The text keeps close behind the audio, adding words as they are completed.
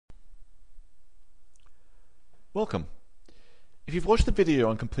Welcome. If you've watched the video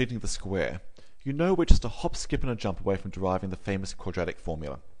on completing the square, you know we're just a hop, skip and a jump away from deriving the famous quadratic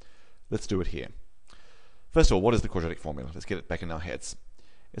formula. Let's do it here. First of all, what is the quadratic formula? Let's get it back in our heads.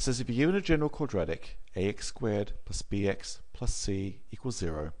 It says if you're given a general quadratic, ax squared plus bx plus c equals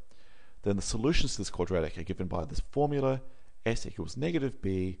 0, then the solutions to this quadratic are given by this formula, s equals negative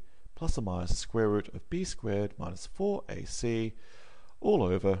b plus or minus the square root of b squared minus 4ac all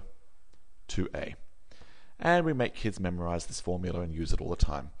over 2a. And we make kids memorize this formula and use it all the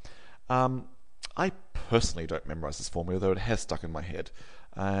time. I personally don't memorize this formula, though it has stuck in my head.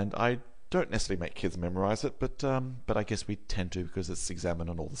 And I don't necessarily make kids memorize it, but I guess we tend to because it's examined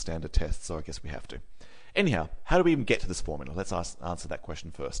on all the standard tests, so I guess we have to. Anyhow, how do we even get to this formula? Let's answer that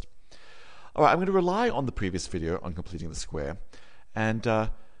question first. All right, I'm going to rely on the previous video on completing the square and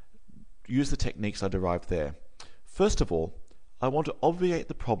use the techniques I derived there. First of all, I want to obviate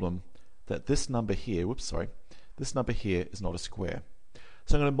the problem that this number here, this number here is not a square.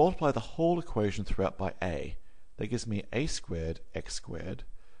 So I'm going to multiply the whole equation throughout by a. That gives me a squared x squared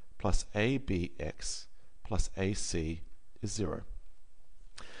plus abx plus ac is 0.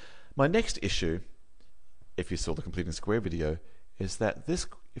 My next issue, if you saw the completing square video, is that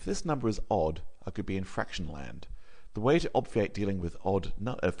if this number is odd, I could be in fraction land. The way to obviate dealing with odd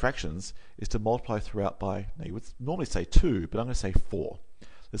fractions is to multiply throughout by, now you would normally say 2, but I'm going to say 4.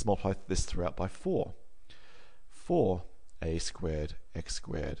 Let's multiply this throughout by 4. 4a squared x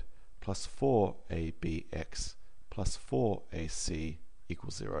squared plus 4abx plus 4ac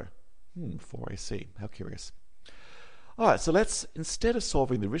equals 0. 4ac, how curious. Alright, so let's, instead of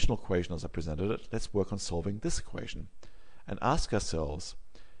solving the original equation as I presented it, let's work on solving this equation and ask ourselves,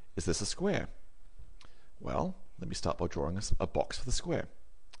 is this a square? Well, let me start by drawing a box for the square.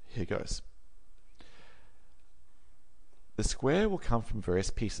 Here goes. The square will come from various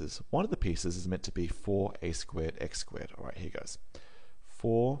pieces. One of the pieces is meant to be 4a squared x squared. Alright, here goes.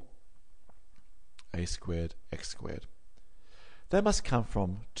 4a squared x squared. That must come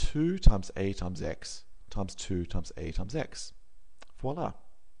from 2 times a times x times 2 times a times x. Voila.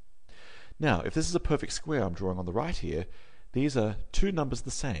 Now, if this is a perfect square I'm drawing on the right here, these are two numbers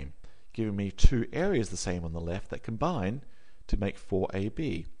the same, giving me two areas the same on the left that combine to make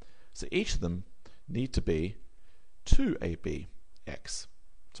 4ab. So each of them need to be 2abx.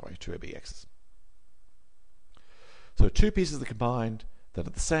 Sorry, 2abx's. So two pieces that combined that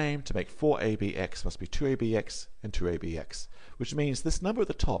are the same to make 4abx must be 2abx and 2abx, which means this number at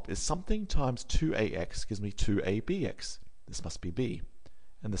the top is something times 2ax gives me 2abx. This must be b,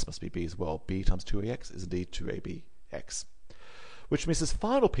 and this must be b as well. b times 2ax is indeed 2abx, which means this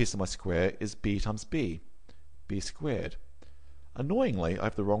final piece of my square is b times b squared. Annoyingly, I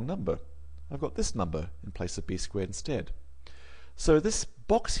have the wrong number. I've got this number in place of b squared instead. So this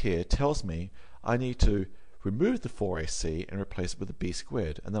box here tells me I need to remove the 4ac and replace it with a b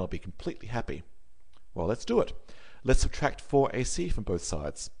squared, and then I'll be completely happy. Well, let's do it. Let's subtract 4ac from both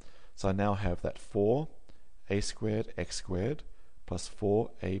sides. So I now have that 4a squared x squared plus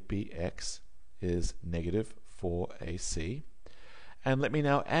 4abx is negative 4ac. And let me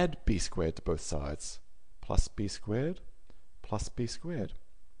now add b squared to both sides. Plus b squared plus b squared.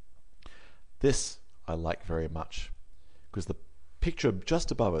 This I like very much, because the picture just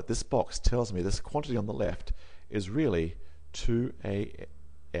above it, this box, tells me this quantity on the left is really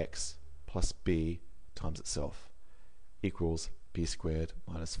 2ax plus b times itself equals b squared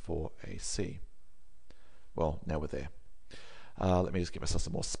minus 4ac. Well, now we're there. Let me just give myself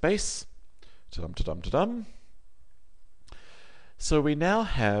some more space. Ta-dum, ta-dum, ta-dum. So we now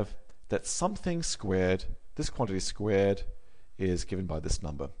have that something squared, this quantity squared, is given by this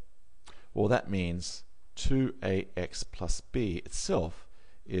number. Well, that means 2ax plus b itself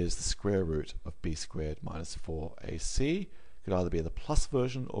is the square root of b squared minus 4ac. Could either be the plus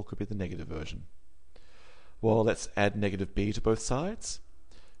version or could be the negative version. Well, let's add negative b to both sides.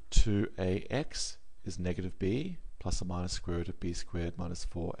 2ax is negative b plus or minus square root of b squared minus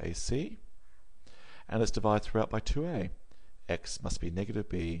 4ac. And let's divide throughout by 2a. X must be negative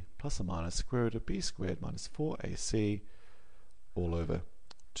b plus or minus square root of b squared minus 4ac all over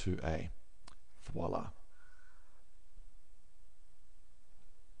 2a. Voila.